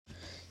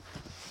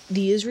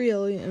The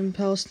Israeli and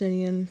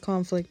Palestinian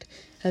conflict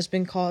has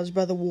been caused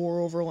by the war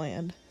over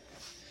land.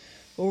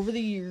 Over the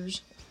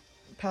years,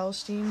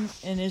 Palestine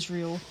and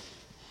Israel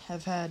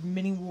have had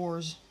many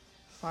wars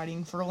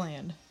fighting for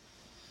land.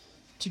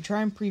 To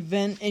try and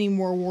prevent any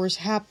more wars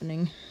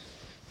happening,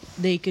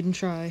 they can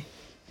try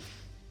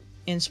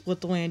and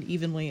split the land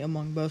evenly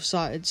among both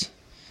sides.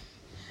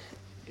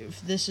 If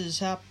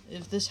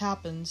this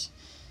happens,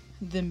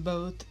 then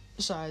both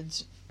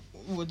sides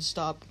would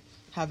stop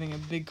having a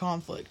big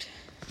conflict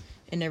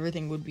and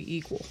everything would be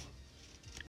equal.